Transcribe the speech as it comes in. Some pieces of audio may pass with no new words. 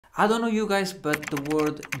I don't know you guys, but the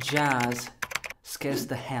word jazz scares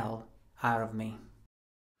the hell out of me.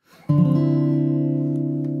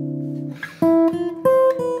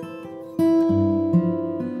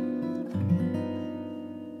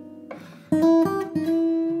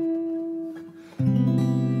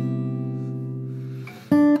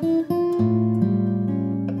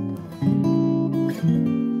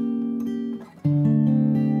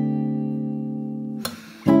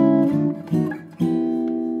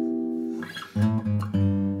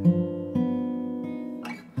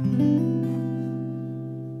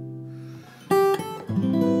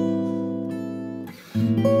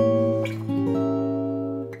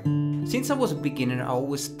 Since I was a beginner, I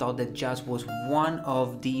always thought that jazz was one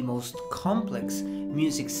of the most complex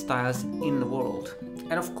music styles in the world.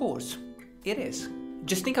 And of course, it is.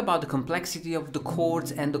 Just think about the complexity of the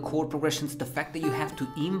chords and the chord progressions, the fact that you have to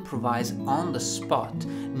improvise on the spot,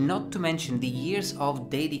 not to mention the years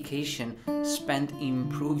of dedication spent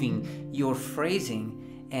improving your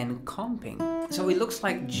phrasing and comping. So it looks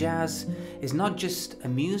like jazz is not just a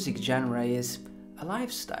music genre, it's a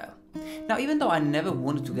lifestyle. Now, even though I never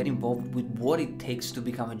wanted to get involved with what it takes to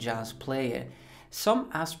become a jazz player, some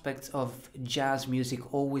aspects of jazz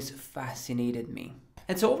music always fascinated me.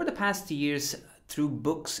 And so over the past years, through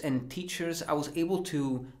books and teachers, I was able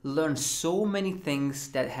to learn so many things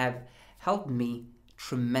that have helped me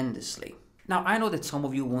tremendously. Now, I know that some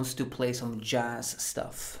of you wants to play some jazz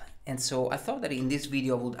stuff. And so I thought that in this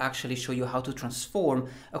video I would actually show you how to transform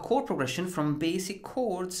a chord progression from basic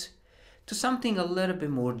chords to something a little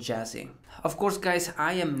bit more jazzy. Of course, guys,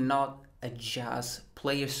 I am not a jazz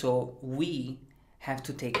player, so we have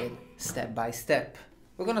to take it step by step.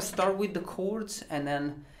 We're gonna start with the chords and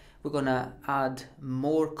then we're gonna add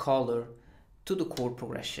more color to the chord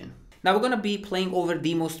progression. Now we're gonna be playing over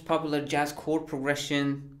the most popular jazz chord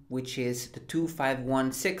progression, which is the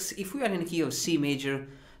 2-5-1-6. If we are in the key of C major,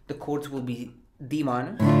 the chords will be D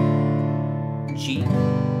minor, G,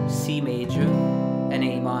 C major, and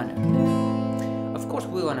A minor. Of course,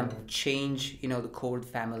 we want to change, the chord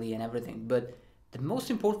family and everything, but the most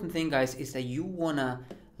important thing, guys, is that you want to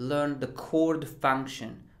learn the chord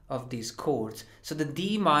function of these chords. So the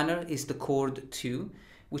D minor is the chord 2,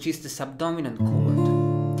 which is the subdominant chord.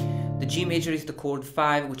 The G major is the chord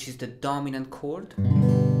 5, which is the dominant chord.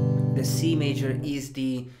 The C major is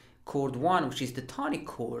the chord 1, which is the tonic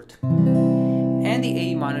chord. And the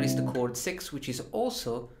A minor is the chord 6, which is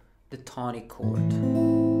also the tonic chord.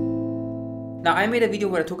 Now, I made a video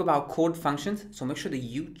where I talk about chord functions, so make sure that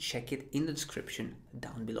you check it in the description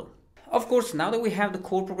down below. Of course, now that we have the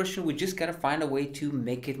chord progression, we just gotta find a way to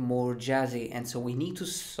make it more jazzy. And so we need to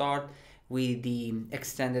start with the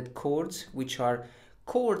extended chords, which are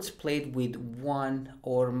chords played with one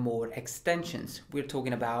or more extensions. We're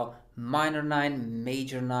talking about minor 9,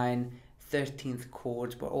 major 9, 13th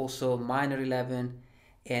chords, but also minor 11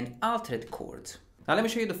 and altered chords. Now let me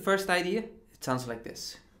show you the first idea. It sounds like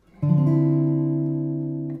this.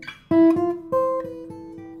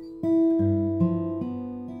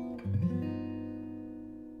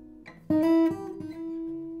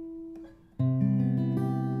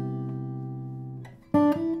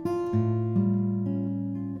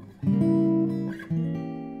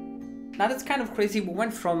 Now that's kind of crazy. We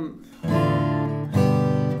went from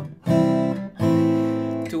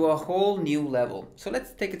to a whole new level. So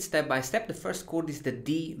let's take it step by step. The first chord is the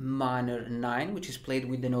D minor 9, which is played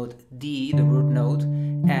with the note D, the root note,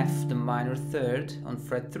 F, the minor 3rd on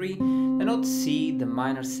fret 3, the note C, the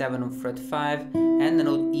minor 7 on fret 5, and the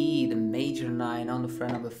note E, the major 9 on the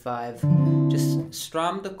fret number 5. Just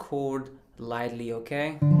strum the chord lightly,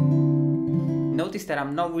 okay? Notice that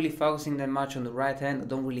I'm not really focusing that much on the right hand. I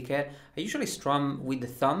don't really care. I usually strum with the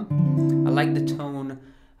thumb. I like the tone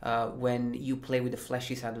when you play with the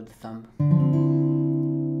fleshy side of the thumb.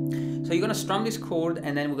 So you're gonna strum this chord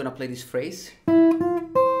and then we're gonna play this phrase.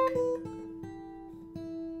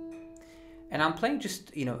 And I'm playing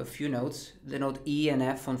just, a few notes. The note E and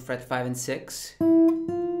F on fret 5 and 6.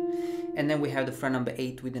 And then we have the fret number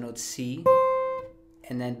 8 with the note C.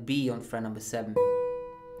 And then B on fret number 7.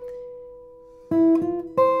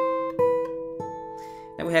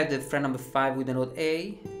 Then we have the fret number 5 with the note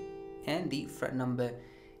A. And the fret number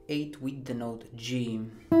 8 with the note G.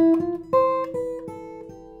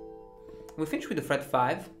 We finish with the fret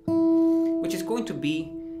 5, which is going to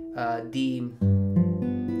be the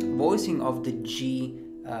voicing of the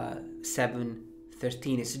G7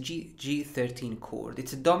 13. It's a G13 chord.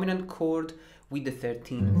 It's a dominant chord with the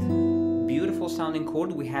 13th. Beautiful sounding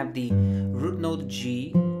chord. We have the root note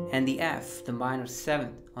G and the F, the minor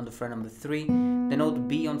 7th on the fret number 3, the note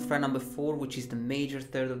B on fret number 4, which is the major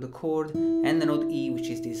 3rd of the chord, and the note E, which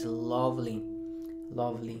is this lovely,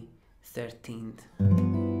 lovely 13th.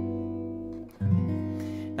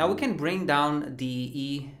 Now we can bring down the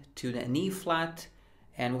E to an E flat,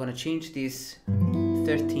 and we're going to change this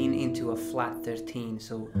 13 into a flat 13.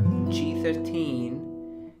 So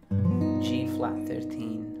G13, G flat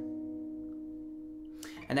 13.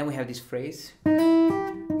 And then we have this phrase,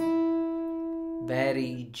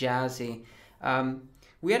 very jazzy.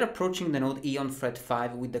 We are approaching the note E on fret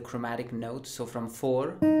 5 with the chromatic note, so from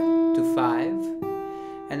 4 to 5,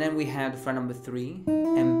 and then we have the fret number 3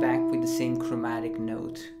 and back with the same chromatic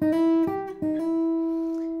note.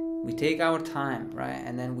 We take our time, right,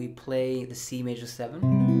 and then we play the C major 7.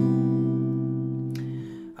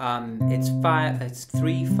 It's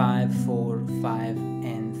 3, 5, 4, 5,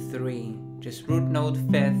 and 3. Just root note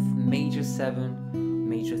 5th, major 7,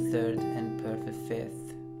 major 3rd, and perfect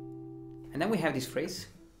 5th. And then we have this phrase.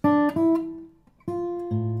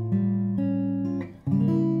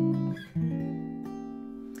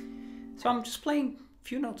 So I'm just playing a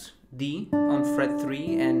few notes. D on fret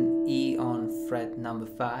 3 and E on fret number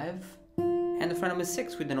 5. And the fret number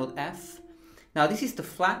 6 with the note F. Now this is the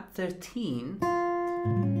flat 13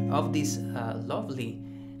 of this lovely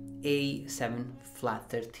A7 flat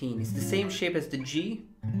 13. It's the same shape as the G.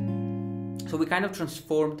 So we kind of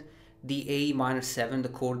transformed the A minor 7, the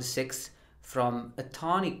chord 6, from a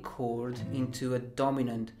tonic chord into a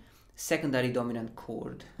dominant, secondary dominant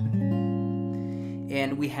chord.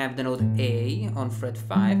 And we have the note A on fret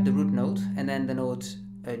 5, the root note, and then the note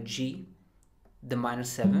G, the minor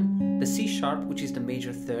 7, the C sharp, which is the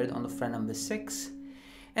major 3rd on the fret number 6,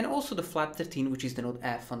 and also the flat 13, which is the note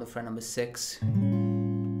F on the fret number 6.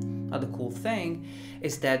 Now the cool thing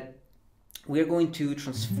is that we're going to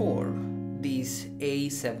transform this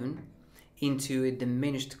A7 into a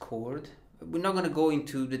diminished chord. We're not going to go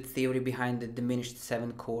into the theory behind the diminished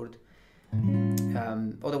 7 chord,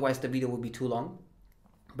 otherwise the video would be too long.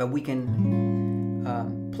 But we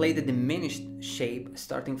can play the diminished shape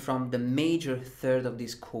starting from the major 3rd of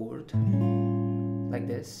this chord, like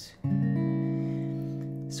this.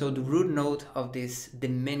 So the root note of this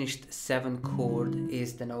diminished 7 chord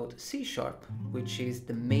is the note C sharp, which is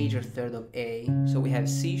the major 3rd of A. So we have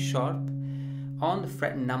C sharp on the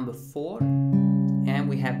fret number 4, and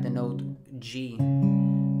we have the note G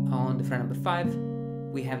on the fret number 5.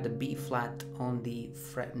 We have the B flat on the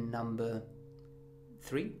fret number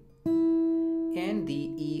 3 and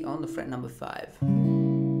the E on the fret number 5.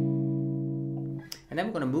 And then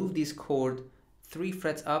we're going to move this chord 3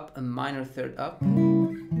 frets up, a minor 3rd up.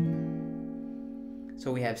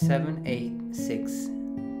 So we have 7, 8, 6,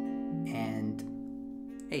 and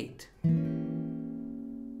 8.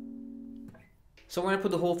 So we're going to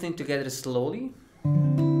put the whole thing together slowly.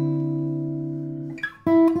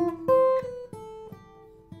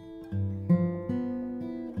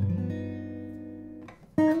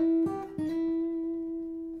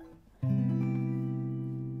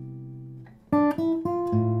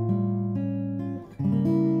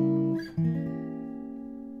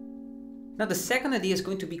 Now the second idea is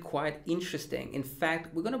going to be quite interesting. In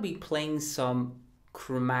fact, we're going to be playing some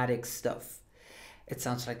chromatic stuff. It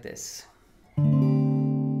sounds like this.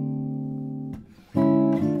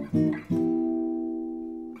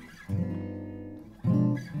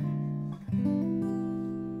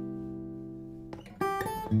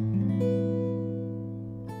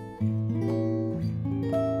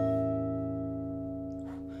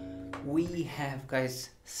 We have, guys,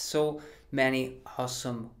 so many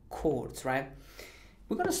awesome chords, right?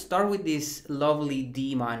 We're gonna start with this lovely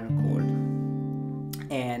D minor chord,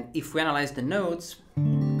 and if we analyze the notes,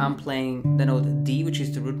 I'm playing the note D, which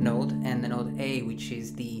is the root note, and the note A, which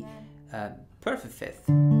is the perfect 5th.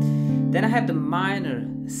 Then I have the minor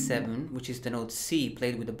 7, which is the note C,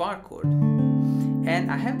 played with the bar chord,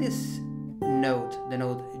 and I have this note, the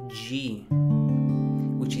note G,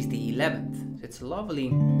 which is the 11th. So it's a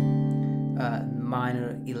lovely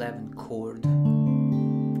minor 11 chord.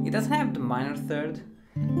 It doesn't have the minor 3rd,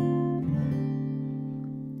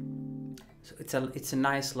 so it's a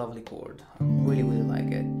nice, lovely chord. I really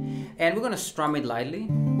like it. And we're gonna strum it lightly,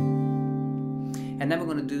 and then we're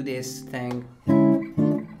gonna do this thing.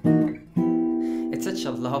 It's such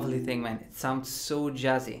a lovely thing, man. It sounds so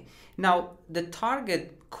jazzy. Now the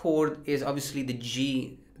target chord is obviously the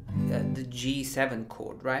G7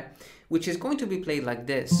 chord, right? Which is going to be played like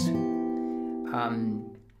this.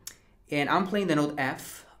 And I'm playing the note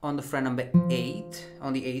F on the fret number 8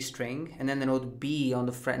 on the A string, and then the note B on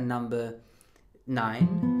the fret number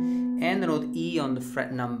 9, and the note E on the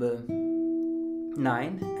fret number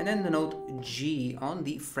 9, and then the note G on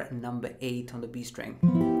the fret number 8 on the B string.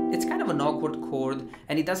 It's kind of an awkward chord,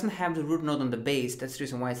 and it doesn't have the root note on the bass. That's the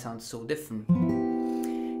reason why it sounds so different.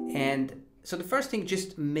 And so the first thing,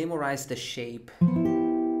 just memorize the shape.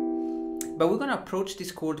 But we're gonna approach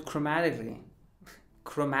this chord chromatically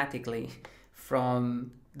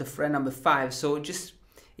from the fret number 5. So just,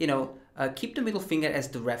 you know, keep the middle finger as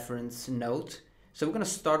the reference note. So we're gonna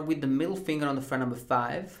start with the middle finger on the fret number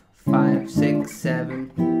 5, 5, 6,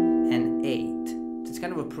 7, and 8. So it's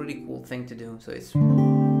kind of a pretty cool thing to do. So it's,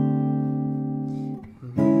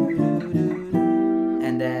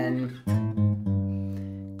 and then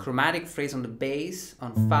chromatic phrase on the bass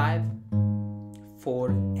on 5, 4,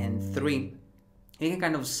 and 3. You can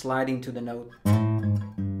kind of slide into the note.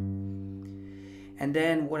 And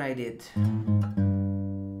then what I did,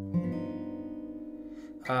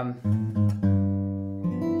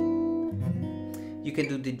 you can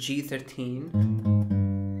do the G13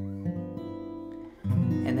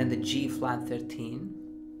 and then the G flat 13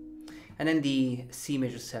 and then the C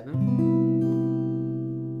major 7.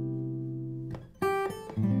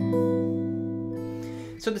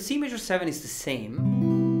 So the C major 7 is the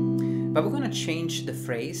same, but we're gonna change the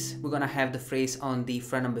phrase. We're gonna have the phrase on the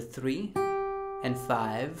fret number 3 and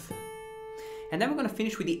 5, and then we're gonna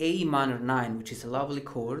finish with the A minor 9, which is a lovely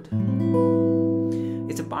chord.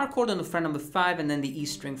 It's a bar chord on the fret number 5 and then the E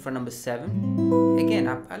string fret number 7. Again,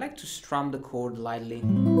 I like to strum the chord lightly.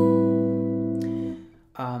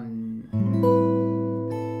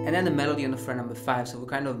 And then the melody on the fret number 5, so we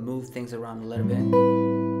kind of move things around a little bit.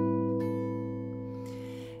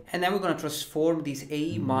 And then we're going to transform this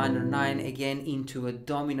A minor 9 again into a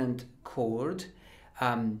dominant chord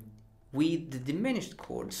with the diminished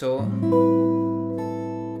chord. So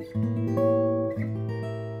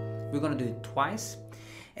we're going to do it twice.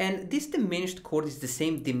 And this diminished chord is the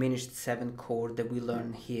same diminished 7 chord that we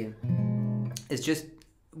learned here. It's just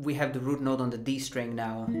we have the root note on the D string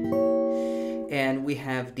now. And we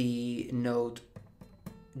have the note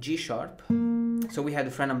G sharp. So we have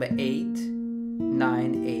the fret number 8,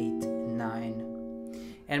 9, 8, 9.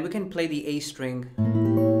 And we can play the A string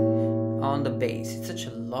on the bass. It's such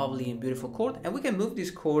a lovely and beautiful chord. And we can move this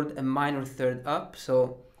chord a minor third up.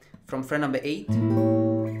 So from fret number 8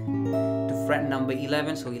 to fret number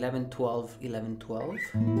 11. So 11, 12, 11, 12.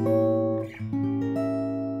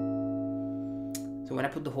 So when I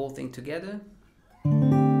put the whole thing together,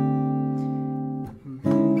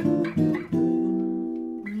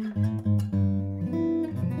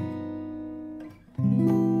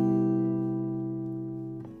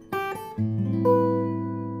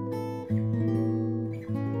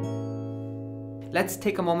 let's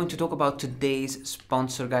take a moment to talk about today's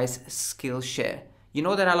sponsor, guys, Skillshare. You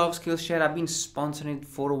know that I love Skillshare. I've been sponsoring it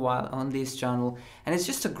for a while on this channel, and it's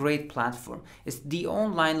just a great platform. It's the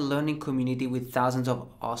online learning community with thousands of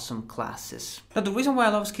awesome classes. Now, the reason why I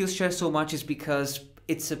love Skillshare so much is because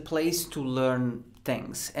it's a place to learn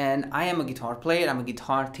things. And I am a guitar player, I'm a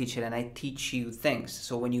guitar teacher, and I teach you things.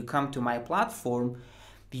 So when you come to my platform,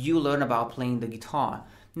 you learn about playing the guitar.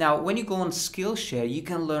 Now, when you go on Skillshare, you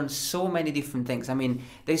can learn so many different things. I mean,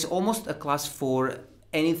 there's almost a class for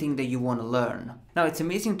anything that you want to learn. Now, it's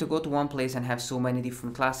amazing to go to one place and have so many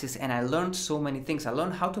different classes, and I learned so many things. I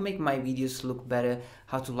learned how to make my videos look better,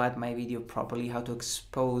 how to light my video properly, how to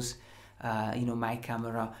expose my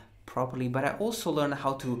camera properly, but I also learned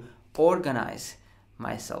how to organize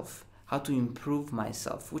myself, how to improve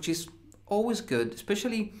myself, which is always good,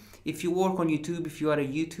 especially if you work on YouTube, if you are a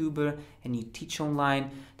YouTuber and you teach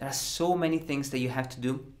online. There are so many things that you have to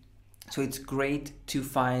do. So it's great to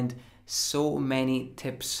find so many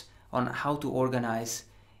tips on how to organize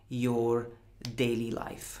your daily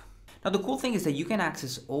life. Now, the cool thing is that you can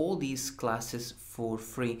access all these classes for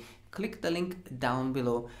free. Click the link down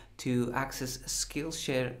below to access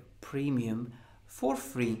Skillshare Premium for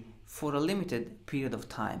free for a limited period of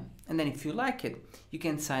time. And then if you like it, you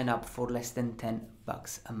can sign up for less than $10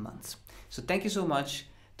 a month. So thank you so much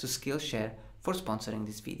to Skillshare for sponsoring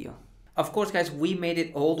this video. Of course, guys, we made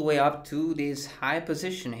it all the way up to this high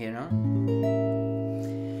position here, no?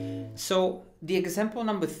 So the example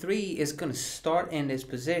number 3 is going to start in this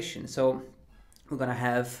position. So we're going to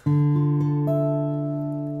have a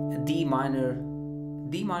D minor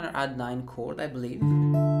add 9 chord, I believe.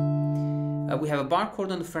 We have a bar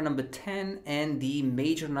chord on the fret number 10 and the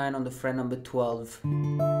major 9 on the fret number 12.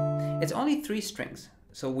 It's only 3 strings,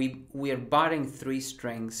 so we are barring 3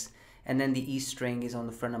 strings, and then the E string is on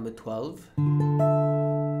the fret number 12,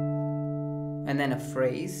 and then a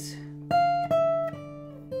phrase,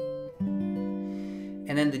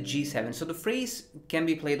 and then the G7. So the phrase can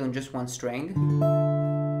be played on just one string,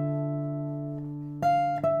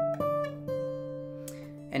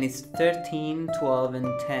 and and it's 13, 12,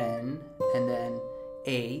 and 10, and then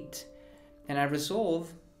 8, and I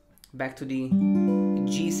resolve back to the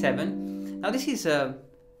G7. Now this is a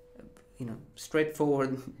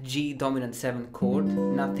straightforward G dominant 7 chord,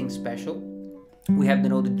 nothing special. We have the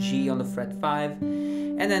note G on the fret 5,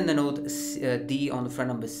 and then the note D on the fret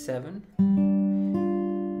number 7,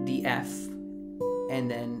 the F, and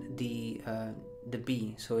then the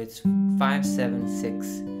B. So it's 5, 7, 6,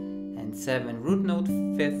 and 7. Root note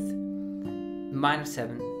 5th, minor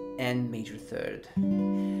 7, and major 3rd.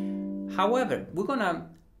 However, we're gonna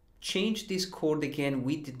change this chord again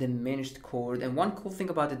with the diminished chord. And one cool thing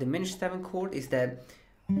about the diminished 7 chord is that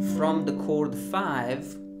from the chord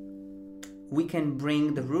 5, we can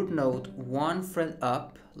bring the root note 1 fret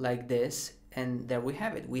up like this, and there we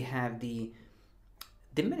have it. We have the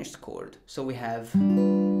diminished chord. So we have,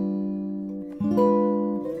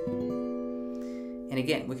 and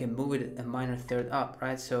again, we can move it a minor 3rd up,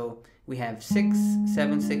 right? So we have 6,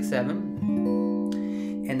 7, 6, 7,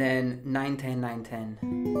 and then 9, 10, 9, 10.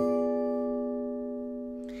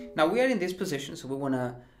 Now we are in this position, so we want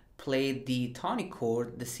to play the tonic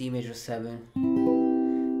chord, the C major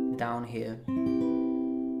 7, down here.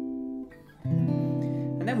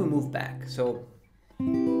 And then we move back. So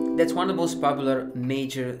that's one of the most popular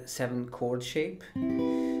major 7 chord shape.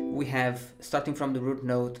 We have, starting from the root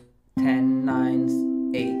note, 10,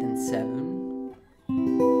 9, 8, and 7.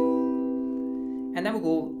 And then we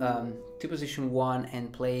go to position 1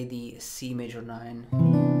 and play the C major 9.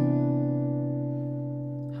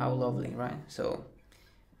 How lovely, right? So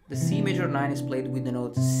the C major 9 is played with the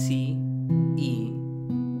notes C, E,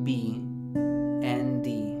 B, and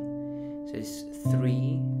D. So it's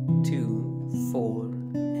 3, 2, 4,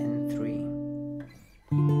 and 3.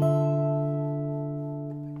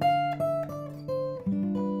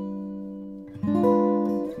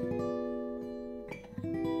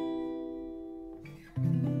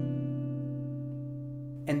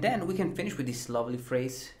 And then we can finish with this lovely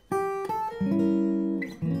phrase.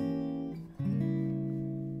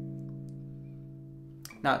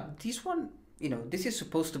 Now this one, this is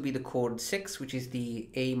supposed to be the chord 6, which is the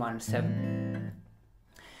A minor 7.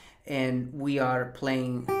 And we are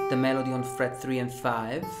playing the melody on fret 3 and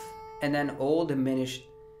 5, and then all diminished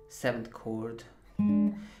 7th chord.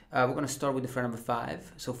 We're going to start with the fret number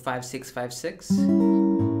 5, so 5, 6, 5, 6,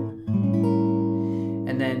 and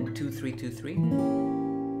then 2, 3, 2, 3,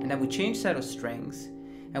 and then we change set of strings,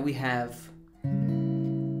 and we have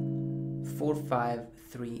 4, 5,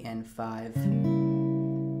 3, and 5.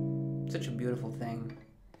 Such a beautiful thing.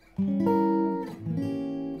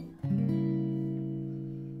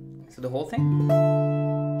 So the whole thing.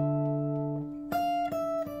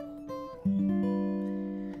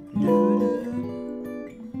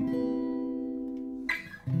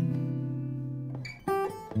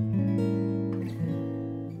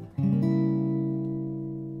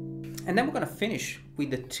 And then we're going to finish with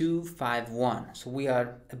the 2, 5, 1. So we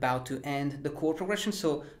are about to end the chord progression.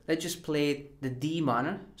 So let's just play the D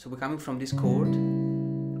minor. So we're coming from this chord.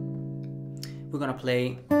 We're going to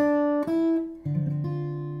play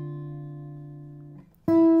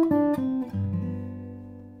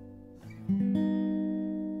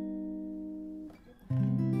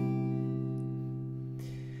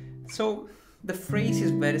so the phrase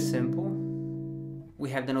is very simple. We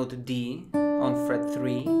have the note D on fret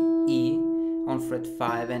 3, E on fret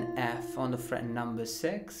 5, and F on the fret number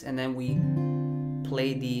 6, and then we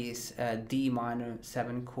play this D minor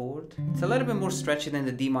 7 chord. It's a little bit more stretchy than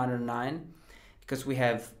the D minor 9 because we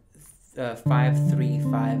have 5, 3,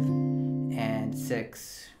 5, and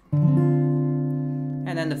 6,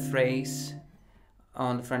 and then the phrase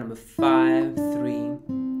on the fret number 5, 3,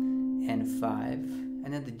 and 5,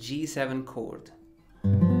 and then the G7 chord.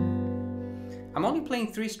 I'm only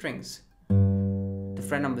playing 3 strings. The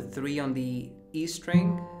fret number 3 on the E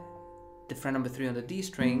string, the fret number 3 on the D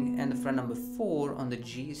string, and the fret number 4 on the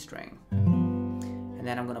G string. And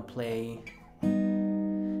then I'm gonna play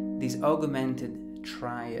this augmented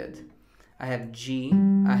triad. I have G,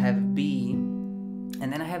 I have B,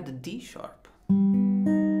 and then I have the D sharp.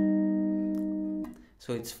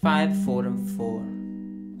 So it's 5, 4, and 4.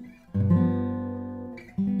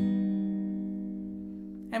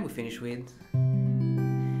 And we finish with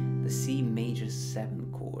the C major 7